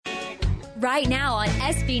Right now on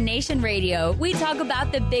SB Nation Radio, we talk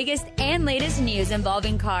about the biggest and latest news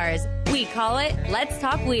involving cars. We call it Let's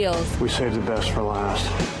Talk Wheels. We saved the best for last.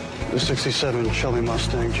 The 67 Shelby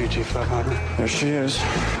Mustang GT500. There she is.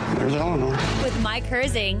 There's Eleanor. With Mike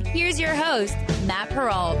Herzing, here's your host, Matt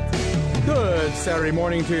Peralt. Good Saturday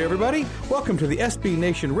morning to you, everybody. Welcome to the SB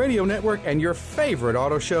Nation Radio Network and your favorite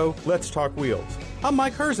auto show, Let's Talk Wheels. I'm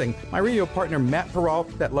Mike Herzing. My radio partner, Matt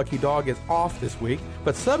Peralt, that lucky dog, is off this week.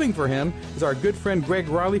 But subbing for him is our good friend Greg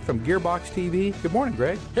Riley from Gearbox TV. Good morning,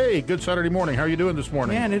 Greg. Hey, good Saturday morning. How are you doing this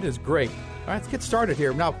morning? Man, it is great. All right, let's get started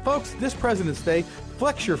here. Now, folks, this President's Day,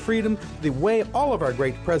 flex your freedom the way all of our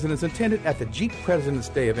great presidents intended at the Jeep President's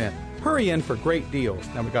Day event. Hurry in for great deals.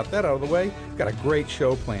 Now we got that out of the way. We've got a great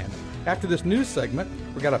show planned. After this news segment,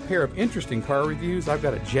 we got a pair of interesting car reviews. I've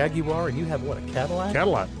got a Jaguar, and you have, what, a Cadillac?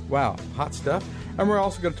 Cadillac. Wow, hot stuff. And we're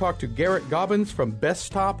also going to talk to Garrett Gobbins from Best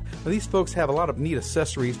Stop. Now, these folks have a lot of neat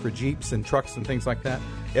accessories for Jeeps and trucks and things like that.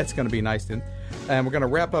 It's going to be nice. And we're going to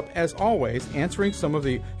wrap up, as always, answering some of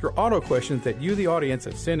your auto questions that you, the audience,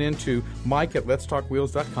 have sent in to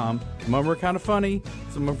Mike@letstalkwheels.com. Some of them are kind of funny.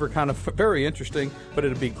 Some of them are kind of very interesting, but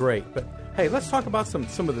it'll be great. But, hey, let's talk about some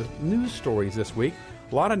of the news stories this week.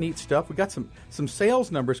 A lot of neat stuff. We got some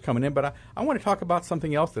sales numbers coming in, but I want to talk about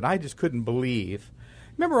something else that I just couldn't believe.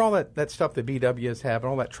 Remember all that stuff that VW is having,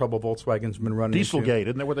 all that trouble Volkswagen's been running Dieselgate, into?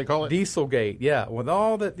 isn't that what they call it? Dieselgate, yeah. With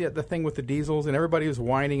all the thing with the diesels, and everybody was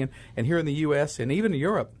whining, and here in the U.S. and even in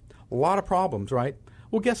Europe, a lot of problems, right?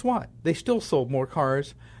 Well, guess what? They still sold more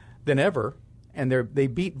cars than ever, and they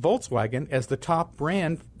beat Volkswagen as the top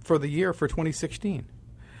brand for the year for 2016.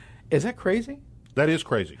 Is that crazy? That is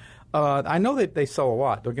crazy. I know that they sell a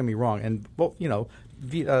lot, don't get me wrong, and, well, you know,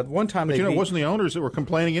 one time but they it wasn't the owners that were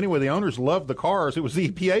complaining anyway. The owners loved the cars. It was the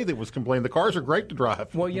EPA that was complaining. The cars are great to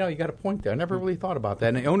drive. Well, you know, you got a point there. I never really thought about that.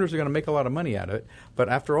 And the owners are going to make a lot of money out of it. But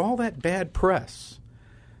after all that bad press,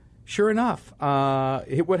 sure enough,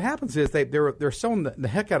 what happens is they're selling the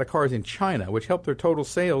heck out of cars in China, which helped their total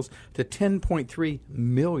sales to 10.3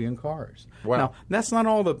 million cars. Wow. Now, that's not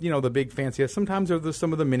all the big fancy. Sometimes there's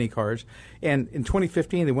some of the mini cars. And in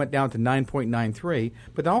 2015, they went down to 9.93.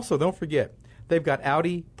 But also, don't forget, they've got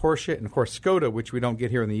Audi, Porsche, and, of course, Skoda, which we don't get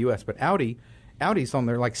here in the U.S. But Audi's on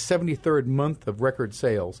their, 73rd month of record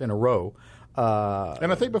sales in a row.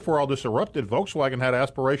 And I think before all this erupted, Volkswagen had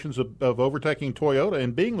aspirations of overtaking Toyota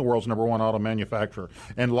and being the world's number one auto manufacturer,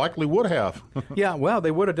 and likely would have. Yeah, well,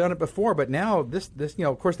 they would have done it before, but now this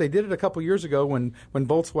of course, they did it a couple years ago when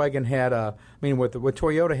Volkswagen had with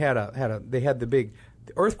Toyota they had the big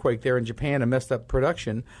earthquake there in Japan and messed up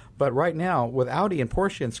production. But right now, with Audi and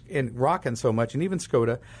Porsche and rocking so much, and even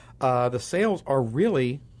Skoda, the sales are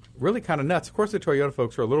really, really kind of nuts. Of course, the Toyota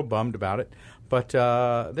folks are a little bummed about it, but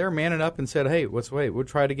they're manning up and said, "Hey, we'll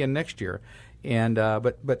try it again next year." And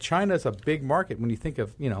but China's a big market when you think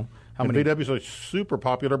of how many. VW's a super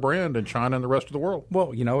popular brand in China and the rest of the world.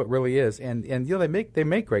 Well, it really is, and they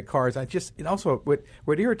make great cars. And also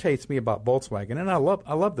what irritates me about Volkswagen, and I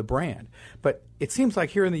love the brand, but it seems like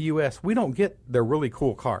here in the U.S. we don't get their really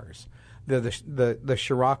cool cars, the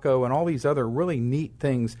Scirocco and all these other really neat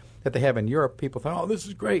things that they have in Europe. People thought, oh, this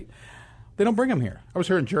is great. They don't bring them here. I was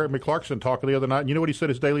hearing Jared McClarkson talk the other night, and you know what he said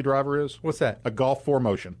his daily driver is? What's that? A Golf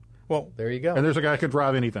 4Motion. Well, there you go. And there's a guy who can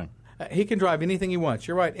drive anything. He can drive anything he wants.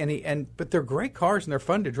 You're right, but they're great cars and they're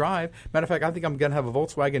fun to drive. Matter of fact, I think I'm going to have a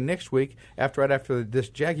Volkswagen next week after this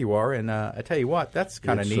Jaguar, and I tell you what, that's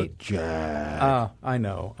kind of neat. It's a Jag. I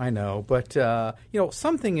know, but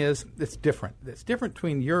something it's different. It's different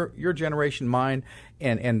between your generation, mine,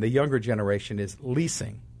 and the younger generation is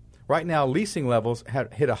leasing. Right now, leasing levels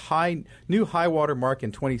hit a new high water mark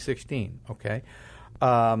in 2016. Okay,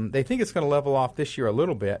 they think it's going to level off this year a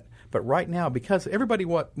little bit. But right now, because everybody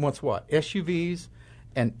wants what? SUVs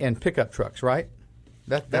and pickup trucks, right?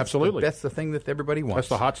 Absolutely. That's the thing that everybody wants. That's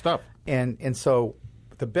the hot stuff. And so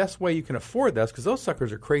the best way you can afford this, because those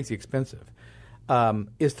suckers are crazy expensive,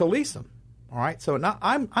 is to lease them. All right? So now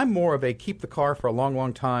I'm more of a keep the car for a long,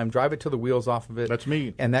 long time, drive it till the wheels off of it. That's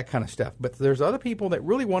me. And that kind of stuff. But there's other people that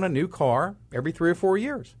really want a new car every 3 or 4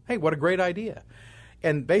 years. Hey, what a great idea.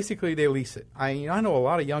 And basically, they lease it. I know a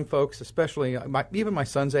lot of young folks, especially even my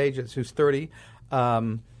son's age, who's 30,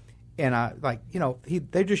 and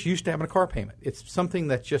they're just used to having a car payment. It's something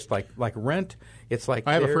that's just like rent. It's like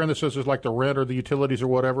I have a friend that says it's like the rent or the utilities or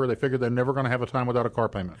whatever. They figure they're never going to have a time without a car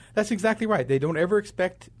payment. That's exactly right. They don't ever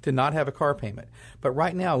expect to not have a car payment. But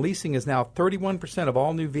right now, leasing is now 31% of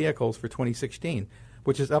all new vehicles for 2016,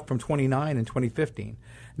 which is up from 29 in 2015.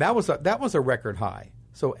 That was a record high.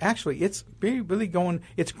 So actually, it's really going.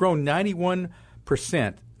 It's grown 91%.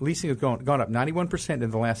 Leasing has gone up 91%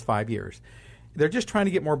 in the last 5 years. they're just trying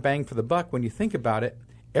to get more bang for the buck. When you think about it,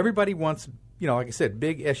 everybody wants, like I said,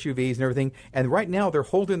 big SUVs and everything. And right now they're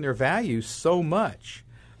holding their value so much.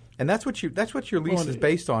 And that's what your lease is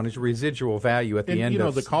based on, is residual value at the end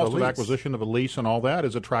of the cost the of lease. acquisition of a lease and all that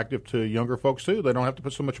is attractive to younger folks too. They don't have to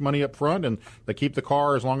put so much money up front, and they keep the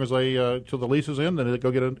car as long as they till the lease is in. Then they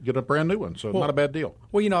go get a brand new one. So not a bad deal.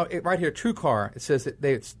 Well, right here, TrueCar, it says that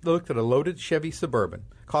they looked at a loaded Chevy Suburban,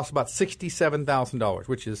 cost about $67,000,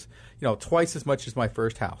 which is twice as much as my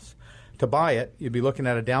first house. To buy it, you'd be looking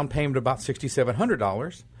at a down payment of about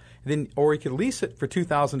 $6,700. Or you could lease it for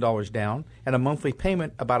 $2,000 down and a monthly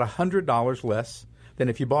payment about $100 less than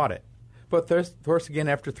if you bought it. But of course, again,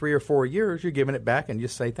 after 3 or 4 years, you're giving it back and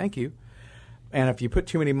just say thank you. And if you put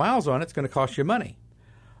too many miles on it, it's going to cost you money.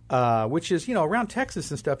 Which is, around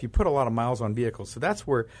Texas and stuff, you put a lot of miles on vehicles. So that's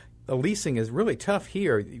where the leasing is really tough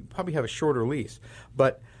here. You probably have a shorter lease.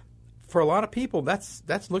 But for a lot of people,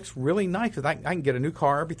 that looks really nice. I can get a new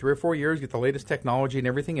car every 3 or 4 years, get the latest technology and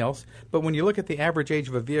everything else. But when you look at the average age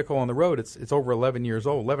of a vehicle on the road, it's over 11 years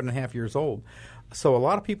old, 11 and a half years old. So a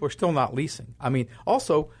lot of people are still not leasing. I mean,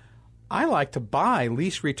 also, I like to buy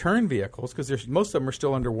lease return vehicles because most of them are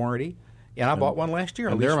still under warranty. And I bought one last year.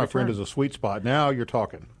 And there, my friend, is a sweet spot. Now you're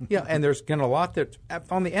talking. Yeah, and there's going to a lot that,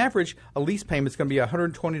 on the average, a lease payment is going to be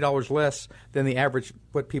 $120 less than the average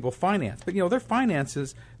what people finance. But, they're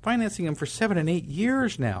financing them for 7 and 8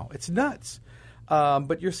 years now. It's nuts.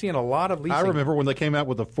 But you're seeing a lot of leasing. I remember when they came out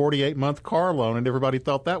with a 48-month car loan, and everybody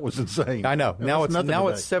thought that was insane. I know. Now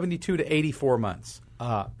it's 72 to 84 months.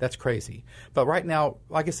 That's crazy. But right now,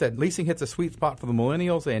 like I said, leasing hits a sweet spot for the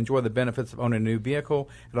millennials. They enjoy the benefits of owning a new vehicle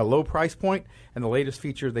at a low price point and the latest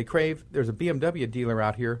features they crave. There's a BMW dealer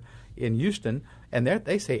out here in Houston, and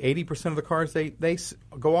they say 80% of the cars they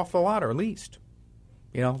go off the lot are leased.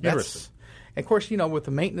 Interesting. And of course, with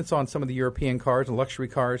the maintenance on some of the European cars and luxury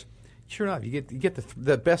cars, sure enough, you get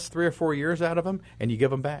the best 3 or 4 years out of them, and you give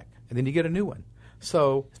them back, and then you get a new one.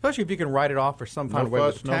 So, especially if you can write it off for some kind of way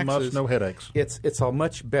with taxes, no muss, no headaches. It's a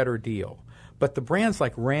much better deal. But the brands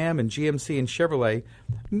like Ram and GMC and Chevrolet,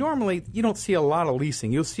 normally you don't see a lot of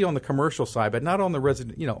leasing. You'll see on the commercial side, but not on the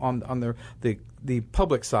resident, on the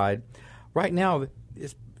public side. Right now,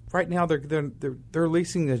 their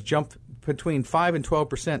leasing has jumped between 5 and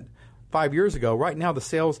 12%. 5 years ago. Right now,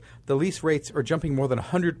 the lease rates are jumping more than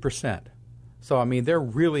 100%. So, I mean, they're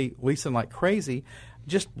really leasing like crazy,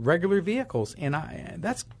 just regular vehicles. And I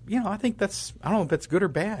think that's, I don't know if that's good or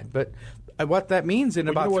bad, but what that means in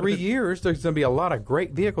about 3 years, there's going to be a lot of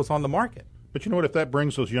great vehicles on the market. But you know what? If that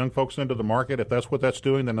brings those young folks into the market, if that's what that's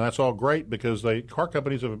doing, then that's all great because car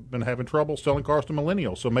companies have been having trouble selling cars to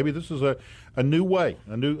millennials. So maybe this is a new way,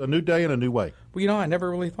 a new day and a new way. Well, I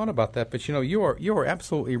never really thought about that, but you are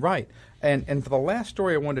absolutely right. And for the last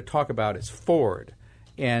story I wanted to talk about is Ford.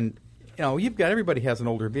 And everybody has an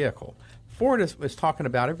older vehicle. Ford is talking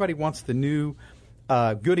about everybody wants the new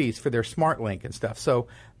goodies for their SmartLink and stuff. So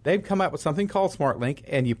they've come out with something called SmartLink,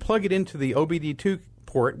 and you plug it into the OBD2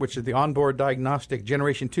 port, which is the onboard diagnostic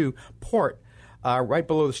Generation 2 port, right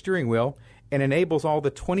below the steering wheel, and enables all the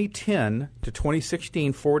 2010 to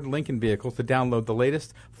 2016 Ford and Lincoln vehicles to download the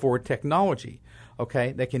latest Ford technology.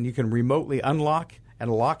 Okay, you can remotely unlock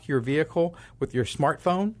and lock your vehicle with your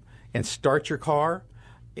smartphone and start your car.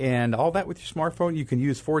 And all that with your smartphone. You can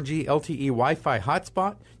use 4G LTE Wi-Fi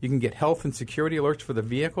hotspot. You can get health and security alerts for the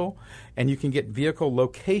vehicle, and you can get vehicle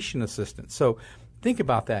location assistance. So think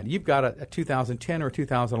about that. You've got a 2010 or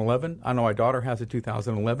 2011. I know my daughter has a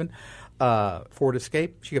 2011 Ford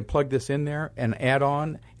Escape. She can plug this in there and add on.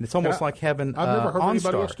 And it's almost like having I've never heard OnStar.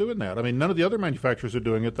 Anybody else doing that. I mean, none of the other manufacturers are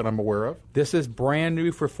doing it that I'm aware of. This is brand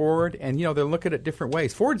new for Ford, and they're looking at different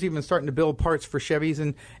ways. Ford's even starting to build parts for Chevys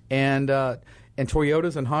and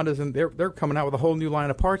Toyotas and Hondas, and they're coming out with a whole new line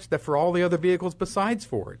of parts that for all the other vehicles besides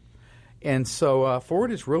Ford. And so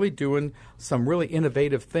Ford is really doing some really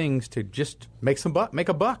innovative things to just make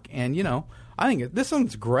a buck. And I think this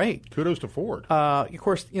one's great. Kudos to Ford. Of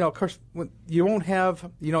course, you won't have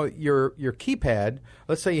your keypad.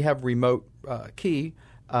 Let's say you have remote key.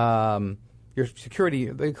 Your security,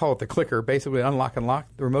 they call it the clicker, basically unlock and lock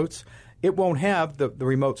the remotes. It won't have the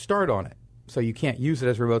remote start on it. So you can't use it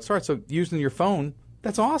as remote start. So using your phone,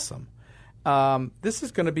 that's awesome. This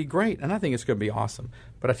is going to be great, and I think it's going to be awesome.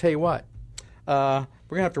 But I tell you what, we're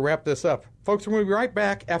going to have to wrap this up. Folks, we're going to be right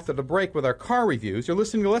back after the break with our car reviews. You're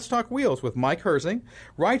listening to Let's Talk Wheels with Mike Herzing,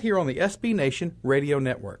 right here on the SB Nation Radio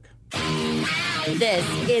Network.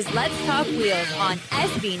 This is Let's Talk Wheels on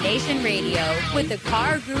SB Nation Radio with the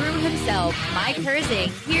car guru himself, Mike Herzing.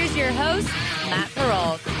 Here's your host, Matt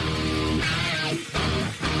Perrault.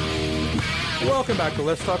 Welcome back to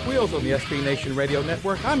Let's Talk Wheels on the SB Nation Radio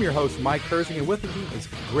Network. I'm your host, Mike Herzing, and with me is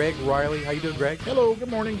Greg Riley. How you doing, Greg? Hello, good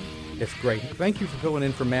morning. It's great. Thank you for filling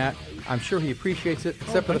in for Matt. I'm sure he appreciates it,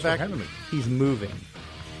 except for the fact he's moving.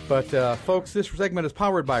 But, folks, this segment is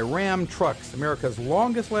powered by Ram Trucks, America's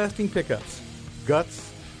longest-lasting pickups.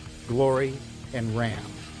 Guts, glory, and Ram.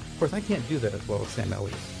 Of course, I can't do that as well as Sam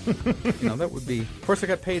Elliott. That would be... Of course, I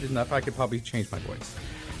got paid enough, I could probably change my voice.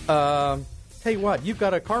 Tell you what, you've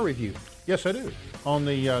got a car review. Yes, I do. On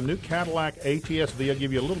the new Cadillac ATS-V, I'll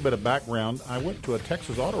give you a little bit of background. I went to a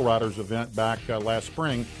Texas Auto Riders event back last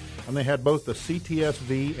spring, and they had both the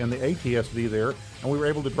CTS-V and the ATS-V there, and we were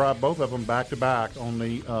able to drive both of them back-to-back on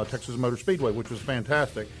the Texas Motor Speedway, which was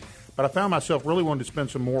fantastic. But I found myself really wanting to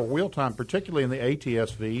spend some more wheel time, particularly in the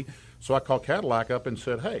ATS-V, so I called Cadillac up and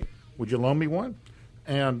said, hey, would you loan me one?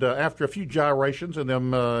 And after a few gyrations and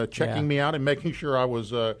them checking me out and making sure I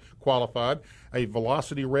was qualified, a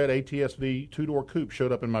Velocity Red ATS-V two-door coupe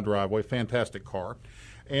showed up in my driveway. Fantastic car.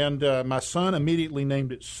 And my son immediately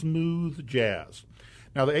named it Smooth Jazz.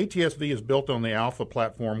 Now, the ATS-V is built on the Alpha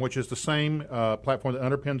platform, which is the same platform that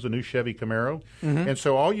underpins the new Chevy Camaro. Mm-hmm. And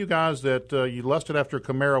so all you guys that you lusted after a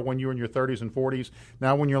Camaro when you were in your 30s and 40s,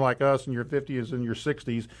 now when you're like us in your 50s and your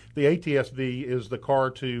 60s, the ATS-V is the car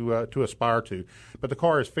to aspire to. But the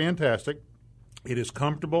car is fantastic. It is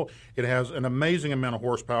comfortable. It has an amazing amount of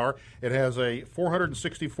horsepower. It has a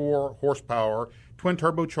 464 horsepower twin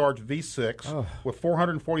turbocharged V6 with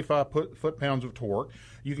 445 foot-pounds of torque.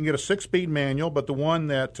 You can get a 6-speed manual, but the one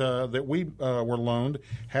that we were loaned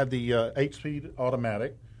had the 8-speed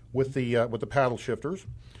automatic with the paddle shifters.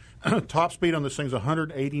 Top speed on this thing is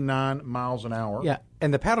 189 miles an hour. Yeah,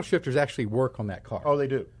 and the paddle shifters actually work on that car. Oh, they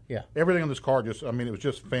do. Yeah. Everything on this car it was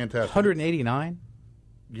just fantastic. 189?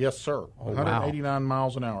 Yes, sir. Oh, 189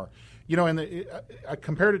 miles an hour. And I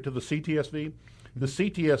compared it to the CTS-V. The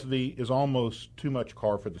CTS-V is almost too much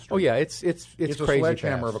car for the street. Oh yeah, it's a crazy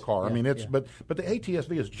sledgehammer fast. of a car. Yeah, but the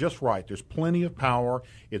ATS-V is just right. There's plenty of power.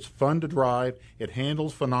 It's fun to drive. It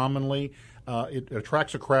handles phenomenally. It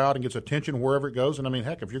attracts a crowd and gets attention wherever it goes. And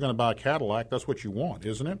heck, if you're going to buy a Cadillac, that's what you want,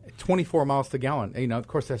 isn't it? 24 miles to gallon. Of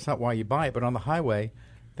course, that's not why you buy it, but on the highway.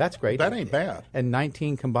 That's great. That ain't bad. And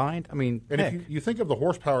 19 combined? And heck. if you think of the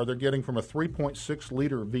horsepower they're getting from a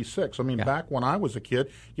 3.6-liter V6, back when I was a kid,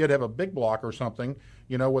 you had to have a big block or something,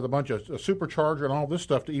 with a bunch of a supercharger and all this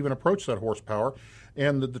stuff to even approach that horsepower.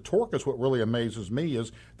 And the torque is what really amazes me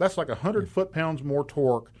is that's like 100 foot-pounds more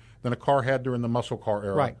torque than a car had during the muscle car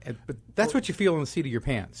era. Right. But that's what you feel in the seat of your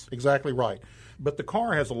pants. Exactly right. But the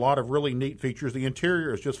car has a lot of really neat features. The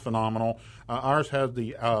interior is just phenomenal. Ours had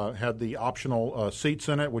the optional seats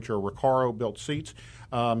in it, which are Recaro-built seats.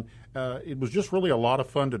 It was just really a lot of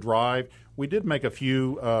fun to drive. We did make a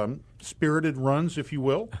few spirited runs, if you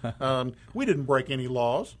will. We didn't break any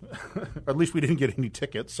laws. At least we didn't get any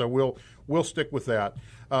tickets, so we'll stick with that.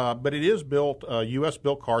 But it is built,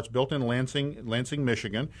 U.S.-built car. It's built in Lansing,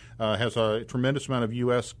 Michigan. Has a tremendous amount of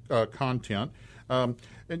U.S. Content. And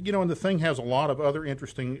the thing has a lot of other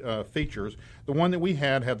interesting features. The one that we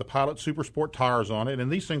had the Pilot Super Sport tires on it, and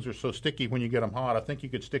these things are so sticky when you get them hot. I think you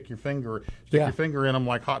could stick your finger in them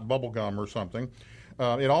like hot bubble gum or something.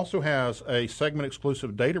 It also has a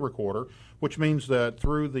segment-exclusive data recorder, which means that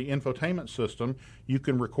through the infotainment system, you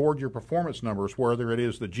can record your performance numbers, whether it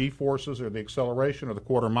is the G-forces or the acceleration or the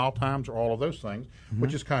quarter-mile times or all of those things,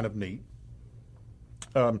 which is kind of neat.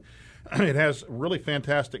 It has really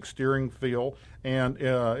fantastic steering feel, and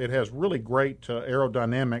it has really great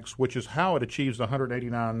aerodynamics, which is how it achieves the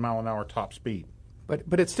 189-mile-an-hour top speed.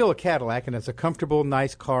 But it's still a Cadillac, and it's a comfortable,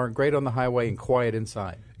 nice car, great on the highway and quiet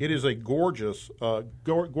inside. It is a gorgeous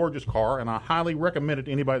car, and I highly recommend it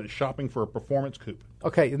to anybody that's shopping for a performance coupe.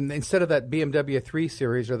 Okay, and instead of that BMW 3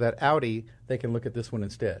 Series or that Audi, they can look at this one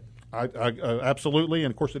instead. I absolutely,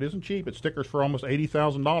 and of course it isn't cheap. It stickers for almost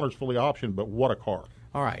 $80,000 fully optioned, but what a car.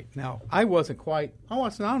 All right. Now, I was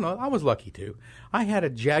lucky too. I had a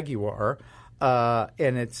Jaguar,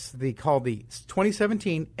 and it's called the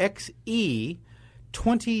 2017 XE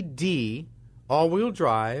 20D all-wheel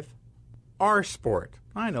drive R Sport.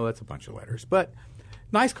 I know that's a bunch of letters, but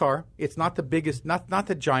nice car. It's not the biggest, not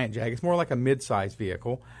the giant Jag. It's more like a mid-sized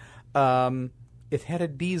vehicle. It had a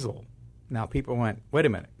diesel. Now, people went, wait a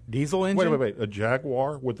minute, diesel engine? Wait. A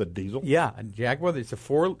Jaguar with a diesel? Yeah, a Jaguar. It's a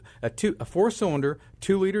four-cylinder,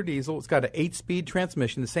 2-liter diesel. It's got an 8-speed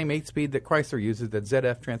transmission, the same 8-speed that Chrysler uses, that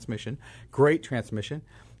ZF transmission. Great transmission.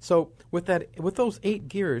 So with those 8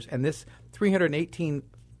 gears and this 318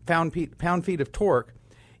 pound-feet of torque,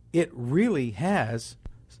 it really has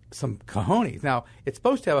some cojones. Now, it's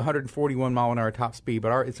supposed to have 141 mile-an-hour top speed,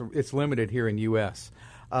 but it's limited here in U.S.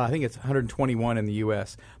 I think it's 121 in the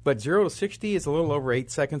U.S. But 0 to 60 is a little over 8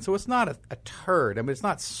 seconds, so it's not a turd. I mean, it's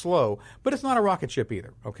not slow, but it's not a rocket ship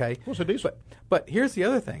either, okay? Well, it's a diesel. But here's the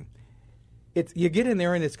other thing. You get in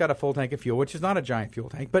there, and it's got a full tank of fuel, which is not a giant fuel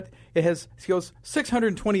tank, but it goes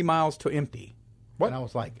 620 miles to empty. What? And I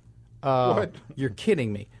was like, what? You're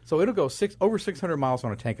kidding me. So it'll go over 600 miles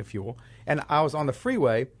on a tank of fuel. And I was on the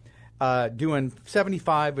freeway doing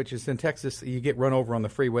 75, which is in Texas, you get run over on the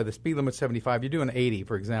freeway. The speed limit's 75. You're doing 80,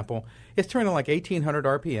 for example. It's turning like 1,800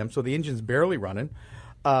 RPM, so the engine's barely running.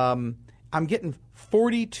 I'm getting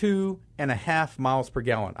 42.5 miles per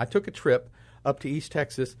gallon. I took a trip up to East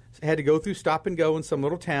Texas. I had to go through stop and go in some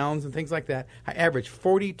little towns and things like that. I averaged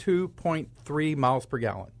 42.3 miles per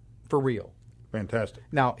gallon for real. Fantastic.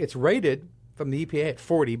 Now, it's rated from the EPA at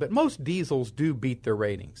 40, but most diesels do beat their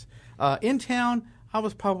ratings. In town, I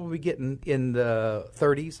was probably getting in the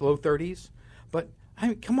 30s, low 30s. But, I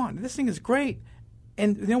mean, come on, this thing is great.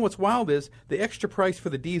 And you know what's wild is the extra price for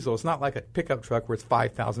the diesel is not like a pickup truck where it's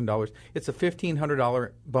 $5,000. It's a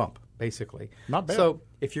 $1,500 bump, basically. Not bad. So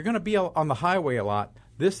if you're going to be on the highway a lot,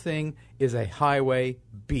 this thing is a highway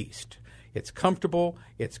beast. It's comfortable.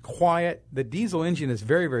 It's quiet. The diesel engine is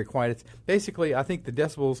very, very quiet. It's basically, I think the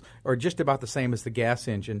decibels are just about the same as the gas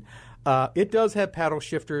engine. It does have paddle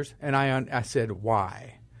shifters, and I said,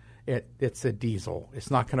 why? It's a diesel. It's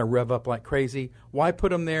not going to rev up like crazy. Why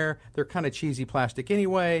put them there? They're kind of cheesy plastic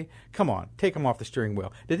anyway. Come on, take them off the steering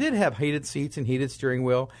wheel. They did have heated seats and heated steering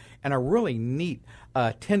wheel and a really neat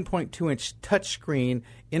 10.2-inch touchscreen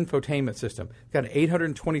infotainment system. It's got an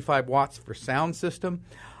 825 watts for sound system.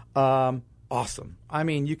 Awesome. I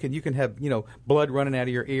mean, you can have, blood running out of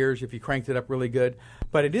your ears if you cranked it up really good.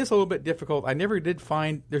 But it is a little bit difficult. I never did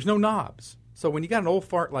find, there's no knobs. So when you got an old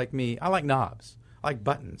fart like me, I like knobs. I like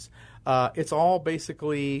buttons. It's all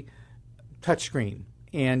basically touchscreen.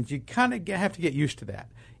 And you kind of have to get used to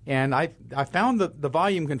that. And I found the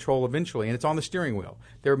volume control eventually, and it's on the steering wheel.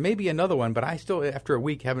 There may be another one, but I still, after a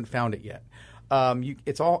week, haven't found it yet.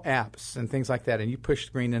 It's all apps and things like that, and you push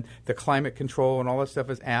screen and the climate control and all that stuff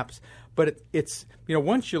is apps. But it's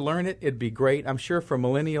once you learn it, it'd be great. I'm sure for a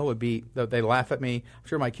millennial, they laugh at me. I'm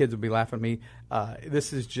sure my kids would be laughing at me.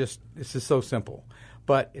 This is so simple.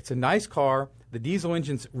 But it's a nice car. The diesel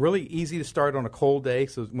engine's really easy to start on a cold day.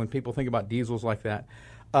 So when people think about diesels like that,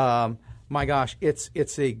 my gosh,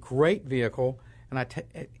 it's a great vehicle, and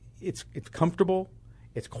it's comfortable,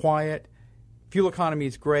 it's quiet, fuel economy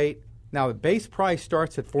is great. Now, the base price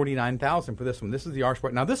starts at $49,000 for this one. This is the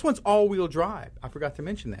R-Sport. Now, this one's all-wheel drive. I forgot to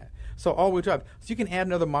mention that. So, all-wheel drive. So, you can add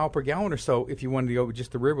another mile per gallon or so if you wanted to go with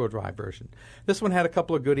just the rear-wheel drive version. This one had a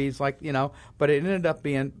couple of goodies, but it ended up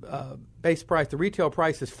being base price. The retail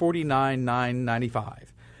price is $49,995.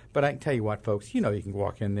 But I can tell you what, folks, you can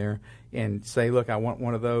walk in there and say, look, I want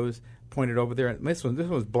one of those. Point it over there. And this one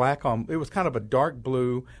was black on. It was kind of a dark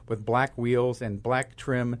blue with black wheels and black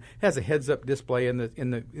trim. It has a heads-up display in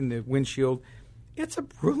the windshield. It's a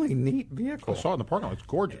really neat vehicle. I saw it in the parking lot. It's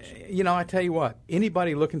gorgeous. I tell you what,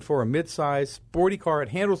 anybody looking for a mid-size sporty car, it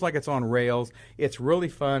handles like it's on rails. It's really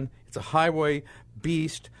fun. It's a highway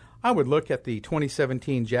beast. I would look at the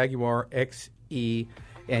 2017 Jaguar XE,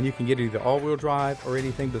 and you can get either all-wheel drive or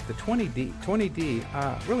anything. But the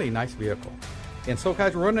 20D, really nice vehicle. And so,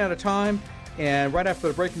 guys, we're running out of time. And right after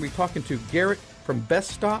the break, we'll be talking to Garrett from Best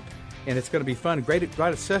Stop. And it's going to be fun. Great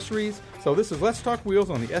accessories. So this is Let's Talk Wheels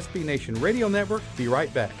on the SB Nation Radio Network. Be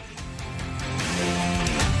right back.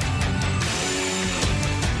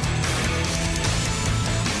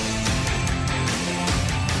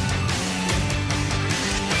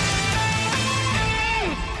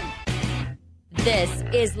 This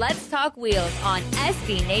is Let's Talk Wheels on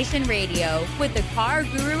SB Nation Radio with the car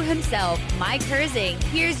guru himself, Mike Herzing.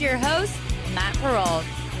 Here's your host, Matt Perrault.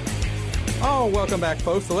 Oh, welcome back,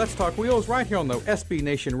 folks, to Let's Talk Wheels right here on the SB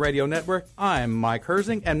Nation Radio Network. I'm Mike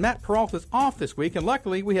Herzing, and Matt Perrault is off this week, and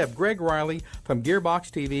luckily we have Greg Riley from Gearbox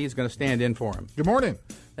TV is going to stand in for him. Good morning.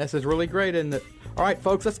 This is really great, isn't it? All right,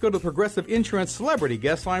 folks, let's go to the Progressive Insurance Celebrity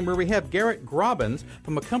Guest Line where we have Garrett Grobbins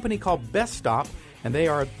from a company called Best Stop, and they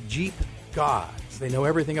are Jeep gods. They know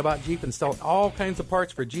everything about Jeep and sell all kinds of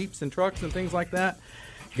parts for Jeeps and trucks and things like that.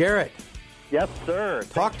 Garrett. Yes, sir.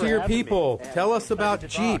 Talk to your people. Tell us about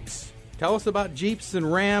Jeeps. Tell us about Jeeps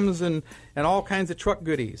and Rams and all kinds of truck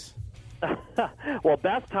goodies. Well,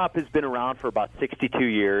 Best Stop has been around for about 62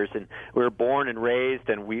 years, and we were born and raised,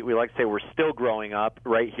 and we like to say we're still growing up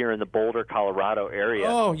right here in the Boulder, Colorado area.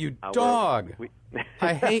 Oh, you dog.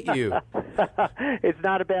 I hate you. It's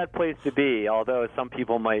not a bad place to be, although some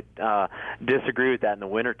people might disagree with that in the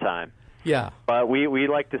wintertime. Yeah. But we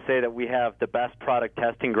like to say that we have the best product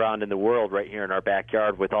testing ground in the world right here in our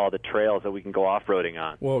backyard with all the trails that we can go off-roading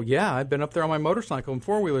on. Well, yeah, I've been up there on my motorcycle and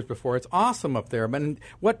four-wheelers before. It's awesome up there. But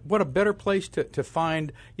what a better place to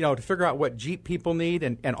find, to figure out what Jeep people need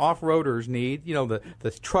and off-roaders need,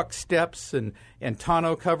 the truck steps and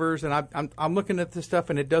tonneau covers. And I'm looking at this stuff,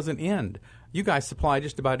 and it doesn't end. You guys supply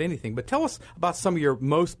just about anything. But tell us about some of your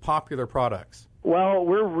most popular products. Well,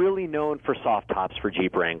 we're really known for soft tops for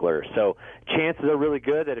Jeep Wranglers. So chances are really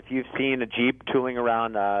good that if you've seen a Jeep tooling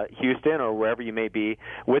around Houston or wherever you may be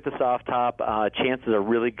with a soft top, chances are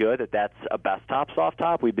really good that that's a Best Top soft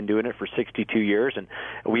top. We've been doing it for 62 years, and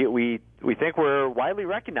we think we're widely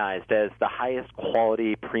recognized as the highest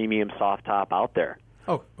quality premium soft top out there.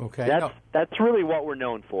 Oh, okay. That's really what we're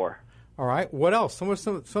known for. All right. What else? Some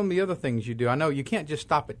of the other things you do. I know you can't just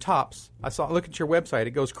stop at tops. Look at your website.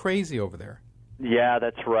 It goes crazy over there. Yeah,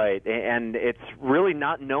 that's right. And it's really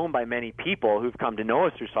not known by many people who've come to know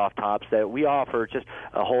us through Soft Tops that we offer just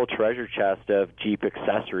a whole treasure chest of Jeep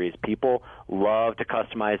accessories. People love to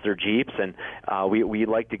customize their Jeeps, and we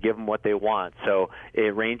like to give them what they want. So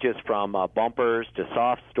it ranges from bumpers to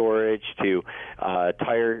soft storage to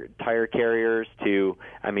tire carriers to,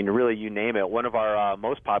 really you name it. One of our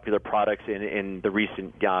most popular products in the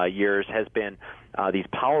recent years has been these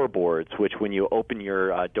power boards, which when you open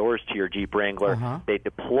your doors to your Jeep Wrangler, they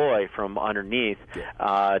deploy from underneath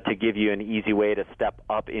to give you an easy way to step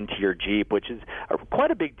up into your Jeep, which is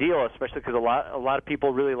quite a big deal, especially because a lot of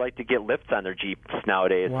people really like to get lifts on their Jeeps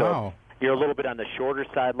nowadays. Wow. So you're a little bit on the shorter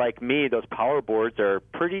side like me, those power boards are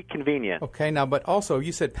pretty convenient. Okay, now, but also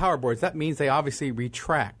you said power boards. That means they obviously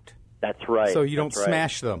retract. That's right. So you don't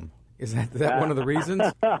smash them. Is that one of the reasons?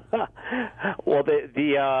 Well,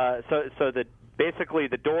 basically,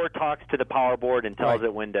 the door talks to the power board and tells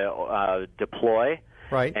it when to deploy.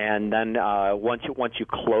 Right. And then once you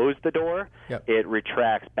close the door, it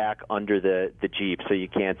retracts back under the Jeep so you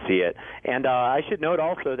can't see it. And I should note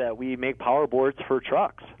also that we make power boards for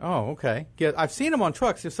trucks. Oh, okay. Yeah, I've seen them on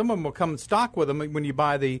trucks. Some of them will come in stock with them when you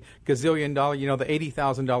buy the gazillion dollar, the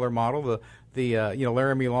 $80,000 model, the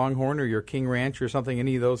Laramie Longhorn or your King Ranch or something.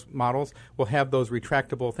 Any of those models will have those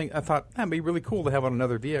retractable things. I thought that'd be really cool to have on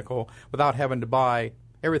another vehicle without having to buy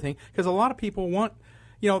everything, because a lot of people want.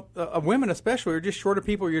 Women especially, or just shorter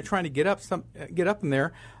people, you're trying to get up in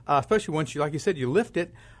there, especially once you, like you said, you lift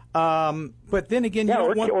it. But then again,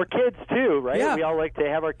 or kids too, right? Yeah. We all like to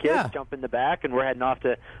have our kids jump in the back, and we're heading off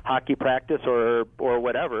to hockey practice or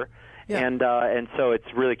whatever. Yeah. And so it's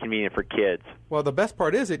really convenient for kids. Well, the best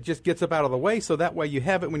part is it just gets up out of the way, so that way you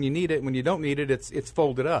have it when you need it. When you don't need it, it's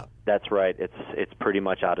folded up. That's right. It's pretty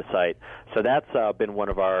much out of sight. So that's been one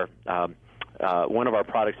of our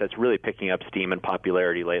products that's really picking up steam and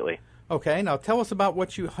popularity lately. Okay, now tell us about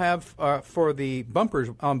what you have for the bumpers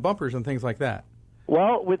and things like that.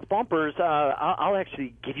 Well, with bumpers, I'll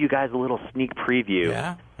actually give you guys a little sneak preview.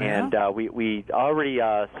 Yeah. And we already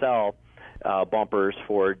sell bumpers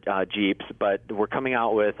for Jeeps, but we're coming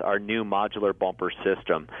out with our new modular bumper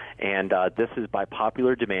system. And this is by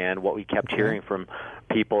popular demand. What we kept hearing from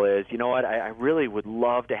people is, you know what, I really would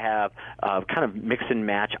love to have kind of mix and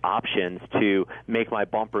match options to make my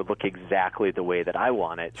bumper look exactly the way that I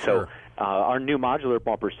want it. Sure. So our new modular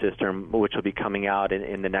bumper system, which will be coming out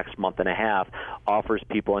in the next month and a half, offers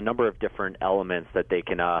people a number of different elements that they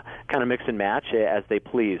can kind of mix and match as they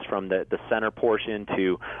please, from the center portion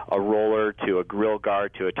to a roller to a grill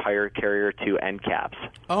guard to a tire carrier to end caps.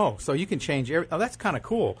 Oh, so you can change that's kind of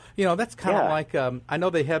cool. That's kind of like I know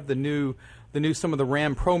they have the new some of the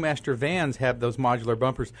Ram ProMaster vans have those modular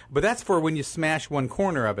bumpers, but that's for when you smash one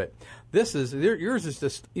corner of it. Yours is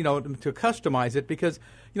just to customize it, because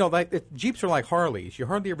Jeeps are like Harleys. You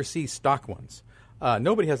hardly ever see stock ones.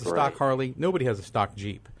 Nobody has a stock Harley. Nobody has a stock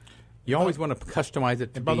Jeep. You always want to customize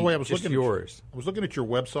it to by the way, I was just looking yours. I was looking at your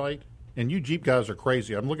website, and you Jeep guys are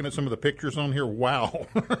crazy. I'm looking at some of the pictures on here. Wow.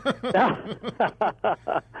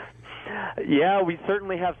 Yeah, we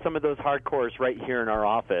certainly have some of those hardcores right here in our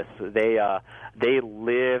office. They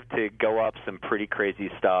live to go up some pretty crazy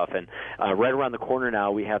stuff. And right around the corner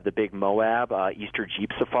now, we have the big Moab Easter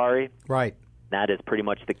Jeep Safari. Right. That is pretty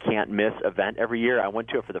much the can't-miss event every year. I went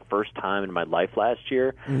to it for the first time in my life last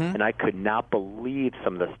year, and I could not believe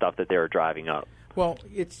some of the stuff that they were driving up. Well,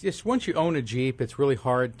 it's just once you own a Jeep, it's really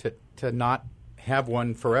hard to not have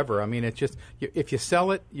one forever. I mean, it's just if you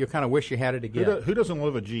sell it, you kind of wish you had it again. Who doesn't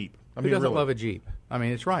love a Jeep? Who doesn't love a Jeep? I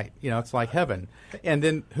mean, it's right. It's like heaven. And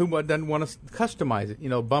then who doesn't want to customize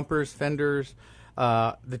it? Bumpers, fenders,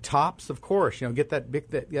 the tops, of course. Get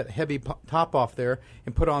that heavy top off there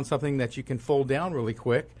and put on something that you can fold down really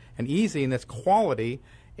quick and easy, and that's quality.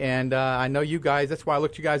 And I know you guys, that's why I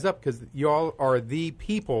looked you guys up, because you all are the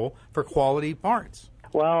people for quality parts.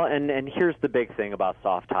 Well, and here's the big thing about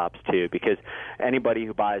soft tops, too, because anybody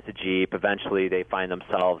who buys a Jeep, eventually they find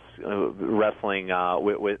themselves wrestling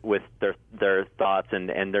with their thoughts,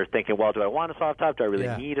 and they're thinking, well, do I want a soft top? Do I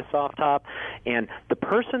really need a soft top? And the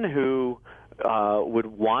person who would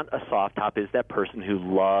want a soft top is that person who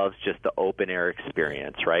loves just the open-air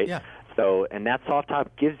experience, right? Yeah. So, and that soft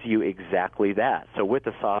top gives you exactly that. So with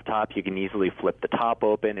the soft top, you can easily flip the top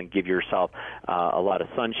open and give yourself a lot of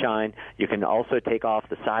sunshine. You can also take off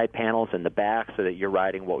the side panels in the back so that you're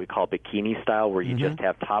riding what we call bikini style, where you just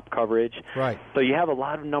have top coverage. Right. So you have a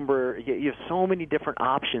lot of you have so many different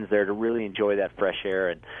options there to really enjoy that fresh air,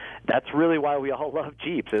 and that's really why we all love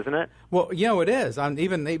Jeeps, isn't it? Well, it is.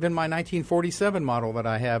 Even my 1947 model that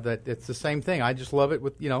I have, that it's the same thing. I just love it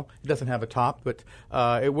with, it doesn't have a top, but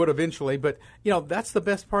it would eventually. But, that's the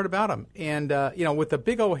best part about them. And, with the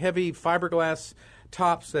big old heavy fiberglass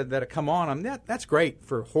tops that come on them, that's great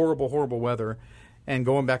for horrible, horrible weather and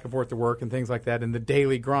going back and forth to work and things like that and the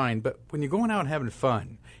daily grind. But when you're going out and having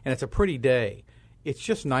fun and it's a pretty day, it's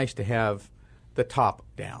just nice to have the top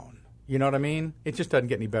down. You know what I mean? It just doesn't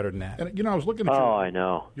get any better than that. And I was looking at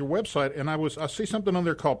your website, and I see something on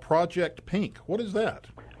there called Project Pink. What is that?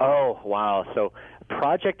 Oh, wow. So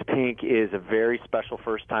Project Pink is a very special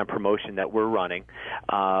first-time promotion that we're running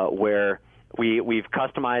where we've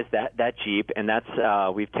customized that Jeep, and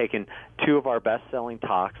that's we've taken two of our best-selling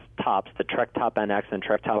tops, the Trek Top NX and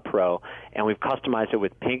Trek Top Pro, and we've customized it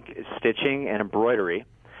with pink stitching and embroidery.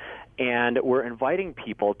 And we're inviting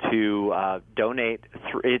people to donate.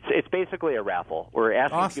 It's basically a raffle. We're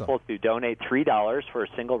asking people to donate $3 for a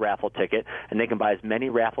single raffle ticket, and they can buy as many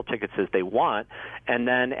raffle tickets as they want. And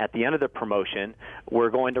then at the end of the promotion, we're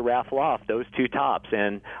going to raffle off those two tops,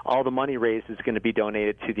 and all the money raised is going to be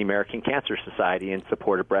donated to the American Cancer Society in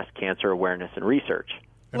support of breast cancer awareness and research.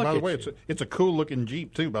 And by the way, it's a cool-looking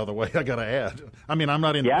Jeep, too, by the way, I got to add. I mean, I'm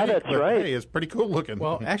not in the pink, that's but right. Hey, it's pretty cool-looking.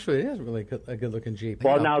 Well, actually, it is really a good-looking Jeep.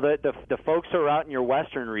 Well, now, the folks who are out in your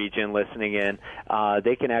western region listening in,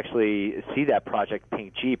 they can actually see that Project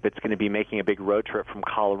Pink Jeep. It's going to be making a big road trip from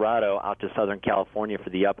Colorado out to Southern California for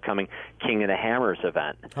the upcoming King of the Hammers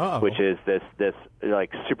event, which is this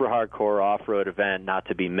like super hardcore off-road event not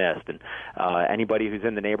to be missed. And anybody who's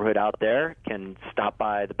in the neighborhood out there can stop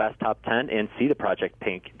by the Best Top 10 and see the Project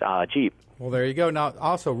Pink Jeep. Well, there you go. Now,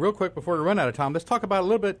 also, real quick before we run out of time, let's talk about a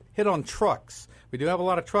little bit, hit on trucks. We do have a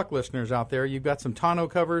lot of truck listeners out there. You've got some tonneau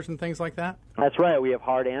covers and things like that? That's right. We have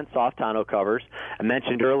hard and soft tonneau covers. I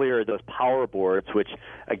mentioned earlier those power boards, which,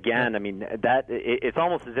 again, I mean, it's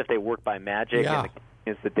almost as if they work by magic. Yeah.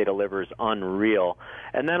 And that they deliver is unreal.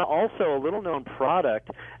 And then also a little-known product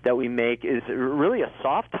that we make is really a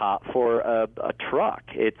soft top for a truck.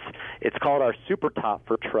 It's called our Super Top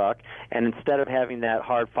for truck, and instead of having that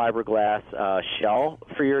hard fiberglass shell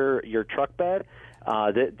for your truck bed,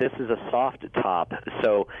 this is a soft top,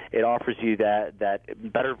 so it offers you that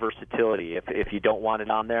better versatility if you don't want it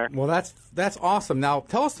on there. Well, that's awesome. Now,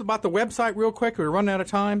 tell us about the website real quick. We're running out of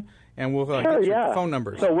time, and we'll get your phone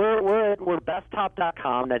numbers. So we're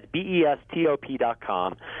besttop.com. That's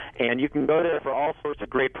bestop.com, and you can go there for all sorts of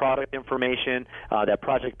great product information. That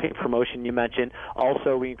Project Pink promotion you mentioned.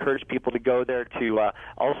 Also, we encourage people to go there to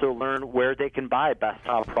also learn where they can buy Best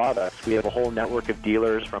Top products. We have a whole network of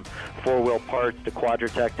dealers from 4-Wheel Parts to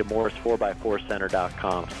Quadratech to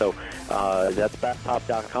Morris4x4center.com. So that's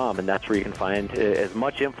besttop.com, and that's where you can find as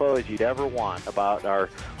much info as you'd ever want about our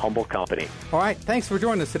humble company. All right. Thanks for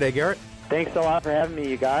joining us today, Garrett. Thanks a lot for having me,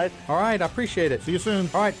 you guys. All right. I appreciate it. See you soon.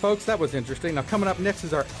 All right, folks. That was interesting. Now, coming up next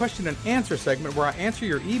is our question and answer segment where I answer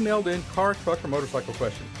your emailed-in car, truck, or motorcycle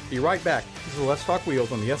question. Be right back. This is Let's Talk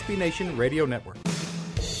Wheels on the SB Nation Radio Network.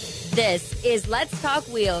 This is Let's Talk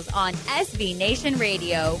Wheels on SB Nation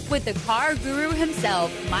Radio with the car guru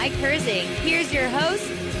himself, Mike Herzing. Here's your host,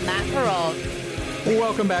 Matt Perrault.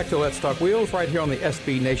 Welcome back to Let's Talk Wheels right here on the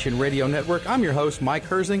SB Nation Radio Network. I'm your host, Mike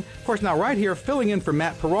Herzing. Of course, now right here filling in for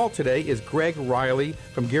Matt Perrault today is Greg Riley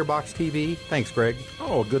from Gearbox TV. Thanks, Greg.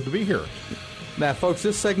 Oh, good to be here. Now, folks,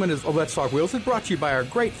 this segment of Let's Talk Wheels is brought to you by our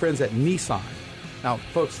great friends at Nissan. Now,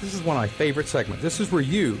 folks, this is one of my favorite segments. This is where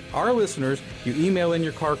you, our listeners, you email in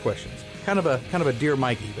your car questions. Kind of a Dear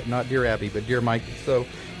Mikey, but not Dear Abby, but Dear Mikey. So,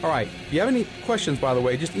 all right. If you have any questions, by the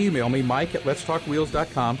way, just email me, Mike at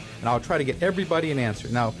letstalkwheels.com, and I'll try to get everybody an answer.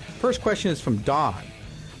 Now, first question is from Don.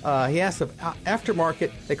 He asks if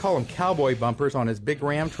aftermarket, they call them cowboy bumpers on his big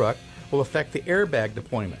Ram truck, will affect the airbag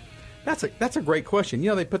deployment. That's a great question. You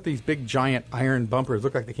know, they put these big, giant iron bumpers,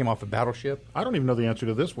 look like they came off a battleship. I don't even know the answer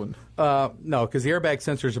to this one. No, because the airbag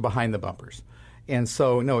sensors are behind the bumpers. And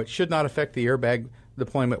so, no, it should not affect the airbag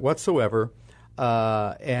deployment whatsoever.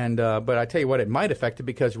 But I tell you what, it might affect it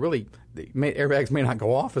because really the airbags may not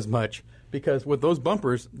go off as much because with those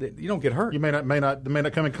bumpers, you don't get hurt. You may not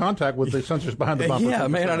come in contact with the sensors behind the bumper. Yeah,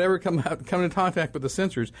 may not ever come in contact with the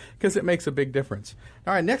sensors because it makes a big difference.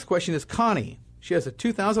 All right, next question is Connie. She has a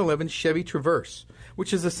 2011 Chevy Traverse,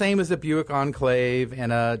 which is the same as a Buick Enclave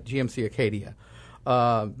and a GMC Acadia.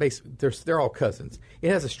 They're all cousins. It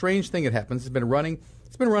has a strange thing that happens. It's been running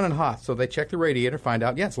hot, so they check the radiator, find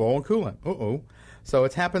out, it's low on coolant. So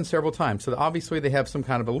it's happened several times. So obviously they have some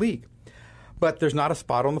kind of a leak. But there's not a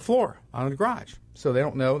spot on the floor, on the garage. So they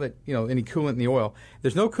don't know that, any coolant in the oil.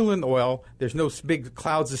 There's no coolant in the oil. There's no big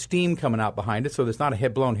clouds of steam coming out behind it, so there's not a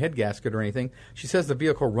blown head gasket or anything. She says the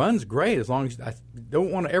vehicle runs great as long as I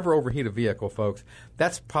don't want to ever overheat a vehicle, folks.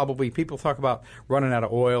 That's probably, people talk about running out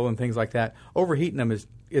of oil and things like that. Overheating them is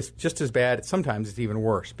just as bad. Sometimes it's even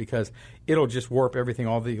worse because it'll just warp everything,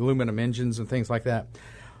 all the aluminum engines and things like that.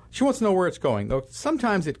 She wants to know where it's going. Though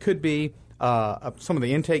sometimes it could be some of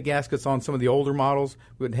the intake gaskets on some of the older models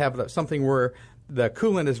would have something where the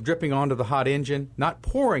coolant is dripping onto the hot engine, not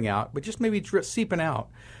pouring out, but just maybe seeping out.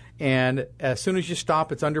 And as soon as you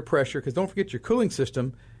stop, it's under pressure because don't forget your cooling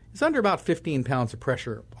system is under about 15 pounds of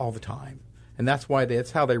pressure all the time. And that's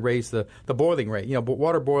how they raise the boiling rate.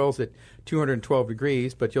 Water boils at 212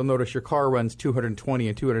 degrees, but you'll notice your car runs 220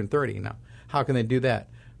 and 230. Now, how can they do that?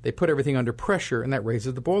 They put everything under pressure, and that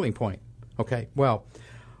raises the boiling point. Okay, well,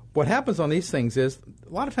 what happens on these things is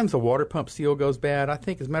a lot of times the water pump seal goes bad. I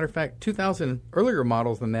think, as a matter of fact, 2000 earlier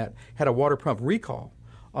models than that had a water pump recall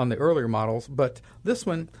on the earlier models. But this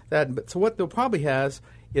one, so what they'll probably has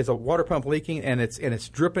is a water pump leaking, and it's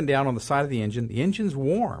dripping down on the side of the engine. The engine's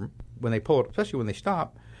warm when they pull it, especially when they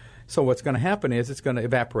stop. So what's going to happen is it's going to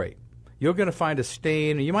evaporate. You're going to find a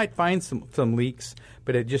stain. You might find some leaks,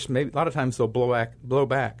 but it just a lot of times they'll blow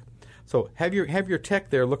back. So have your tech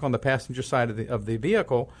there look on the passenger side of the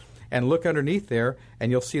vehicle and look underneath there,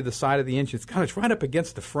 and you'll see the side of the engine. It's right up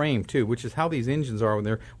against the frame too, which is how these engines are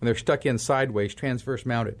when they're stuck in sideways, transverse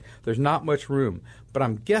mounted. There's not much room, but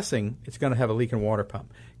I'm guessing it's going to have a leaking water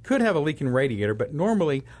pump. Could have a leaking radiator, but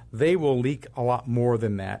normally they will leak a lot more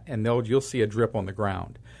than that, and you'll see a drip on the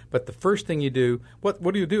ground. But the first thing you do, what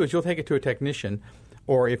do you do is you'll take it to a technician.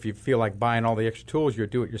 Or if you feel like buying all the extra tools, you're a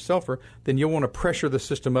do-it-yourselfer, then you'll want to pressure the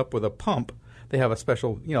system up with a pump. They have a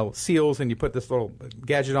special, seals, and you put this little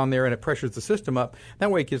gadget on there, and it pressures the system up. That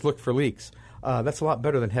way you can look for leaks. That's a lot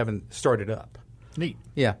better than having started up. Neat.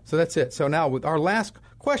 Yeah, so that's it. So now with our last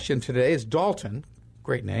question today is Dalton,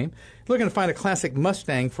 great name, looking to find a classic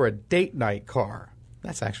Mustang for a date night car.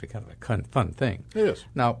 That's actually kind of a fun thing. It is.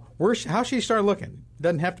 Now, how should you start looking?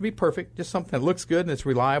 Doesn't have to be perfect, just something that looks good and it's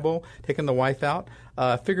reliable, taking the wife out,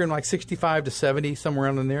 figuring like 65 to 70, somewhere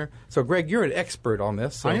around in there. So, Greg, you're an expert on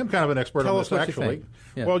this. So I am kind of an expert on this, actually.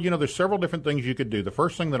 Yeah. Well, there's several different things you could do. The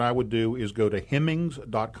first thing that I would do is go to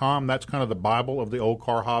Hemmings.com. That's kind of the Bible of the old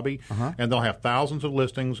car hobby. And they'll have thousands of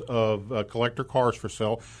listings of collector cars for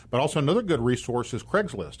sale. But also another good resource is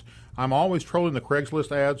Craigslist. I'm always trolling the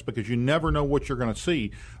Craigslist ads because you never know what you're going to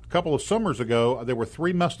see. A couple of summers ago, there were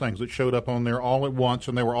 3 Mustangs that showed up on there all at once,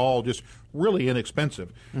 and they were all just really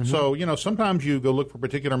inexpensive. So, sometimes you go look for a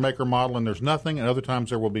particular make or model and there's nothing, and other times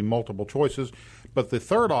there will be multiple choices. But the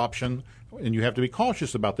third option, and you have to be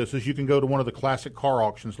cautious about this, is you can go to one of the classic car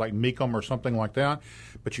auctions like Mecum or something like that.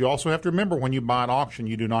 But you also have to remember when you buy an auction,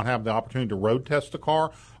 you do not have the opportunity to road test the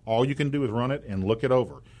car. All you can do is run it and look it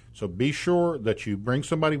over. So be sure that you bring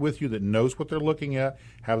somebody with you that knows what they're looking at,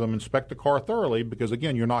 have them inspect the car thoroughly, because,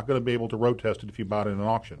 again, you're not going to be able to road test it if you buy it in an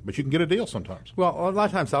auction. But you can get a deal sometimes. Well, a lot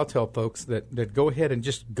of times I'll tell folks that go ahead and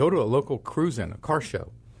just go to a local cruise-in, a car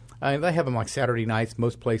show. They have them like Saturday nights,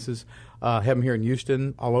 most places. Have them here in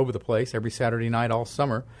Houston, all over the place, every Saturday night, all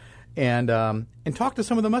summer. And talk to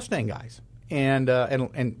some of the Mustang guys. And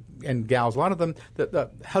gals. A lot of them,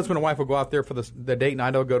 the husband and wife will go out there for the date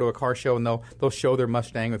night. They'll go to a car show and they'll show their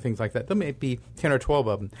Mustang or things like that. There may be 10 or 12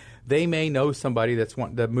 of them. They may know somebody that's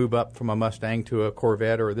wanting to move up from a Mustang to a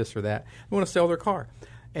Corvette or this or that. They want to sell their car.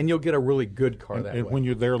 And you'll get a really good car that way. And when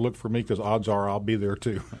you're there, look for me, because odds are I'll be there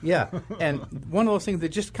too. Yeah. And one of those things that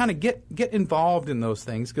just kind of get involved in those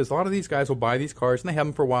things, because a lot of these guys will buy these cars and they have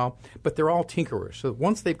them for a while, but they're all tinkerers. So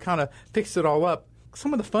once they've kind of fixed it all up,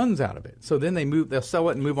 some of the fun's out of it. So then they'll sell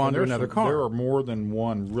it and move on to another car. There are more than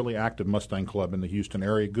one really active Mustang club in the Houston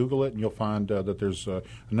area. Google it and you'll find that there's a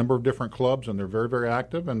number of different clubs, and they're very, very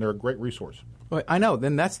active, and they're a great resource. Well, I know.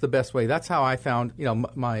 Then that's the best way. That's how I found,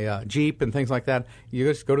 my Jeep and things like that. You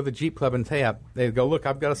just go to the Jeep Club and they go, look,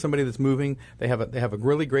 I've got somebody that's moving. They have a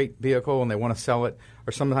really great vehicle and they want to sell it.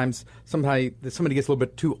 Or sometimes somebody gets a little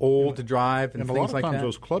bit too old to drive and things like that. And a lot of times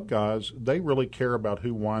those club guys, they really care about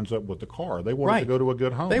who winds up with the car. They want it to go to a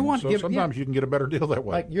good home. They want sometimes you can get a better deal that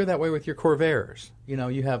way. Like you're that way with your Corvairs.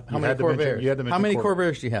 You have how many Corvairs? How many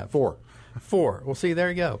Corvairs do you have? 4. 4. Well, see, there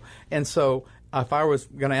you go. And so if I was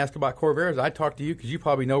going to ask about Corvairs, I'd talk to you because you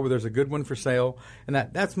probably know where there's a good one for sale. And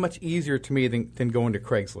that's much easier to me than going to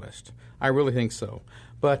Craigslist. I really think so.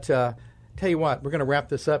 But tell you what, we're going to wrap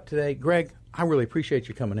this up today. Greg, I really appreciate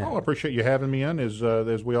you coming in. Oh, I appreciate you having me in. As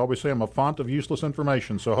we always say, I'm a font of useless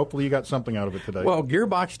information, so hopefully you got something out of it today. Well,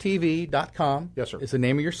 GearboxTV.com yes, sir, is the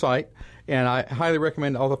name of your site, and I highly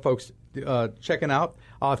recommend all the folks checking out.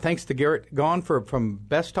 Thanks to Garrett Gahn from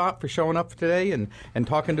Best Top for showing up today and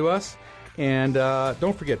talking to us. And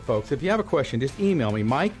don't forget, folks, if you have a question, just email me,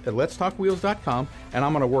 Mike@letstalkwheels.com, and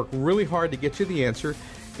I'm going to work really hard to get you the answer.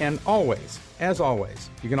 And always, as always,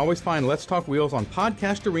 you can always find Let's Talk Wheels on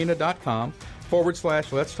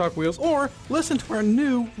podcastarena.com/Let's Talk Wheels, or listen to our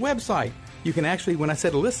new website. You can actually, when I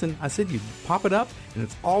said listen, I said you pop it up, and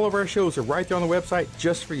it's all of our shows are right there on the website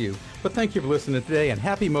just for you. But thank you for listening today, and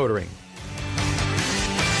happy motoring.